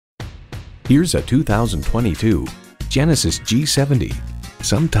Here's a 2022 Genesis G70.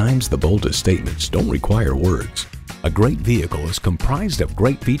 Sometimes the boldest statements don't require words. A great vehicle is comprised of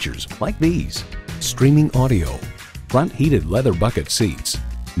great features like these: streaming audio, front heated leather bucket seats,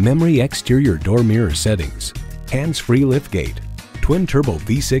 memory exterior door mirror settings, hands-free liftgate, twin-turbo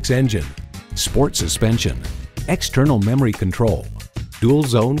V6 engine, sport suspension, external memory control,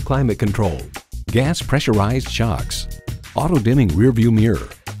 dual-zone climate control, gas pressurized shocks, auto-dimming rearview mirror,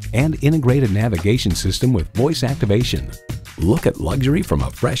 and integrated navigation system with voice activation. Look at luxury from a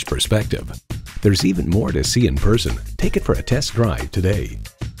fresh perspective. There's even more to see in person. Take it for a test drive today.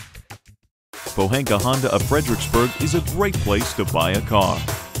 Pohanka Honda of Fredericksburg is a great place to buy a car.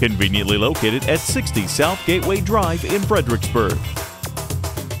 Conveniently located at 60 South Gateway Drive in Fredericksburg.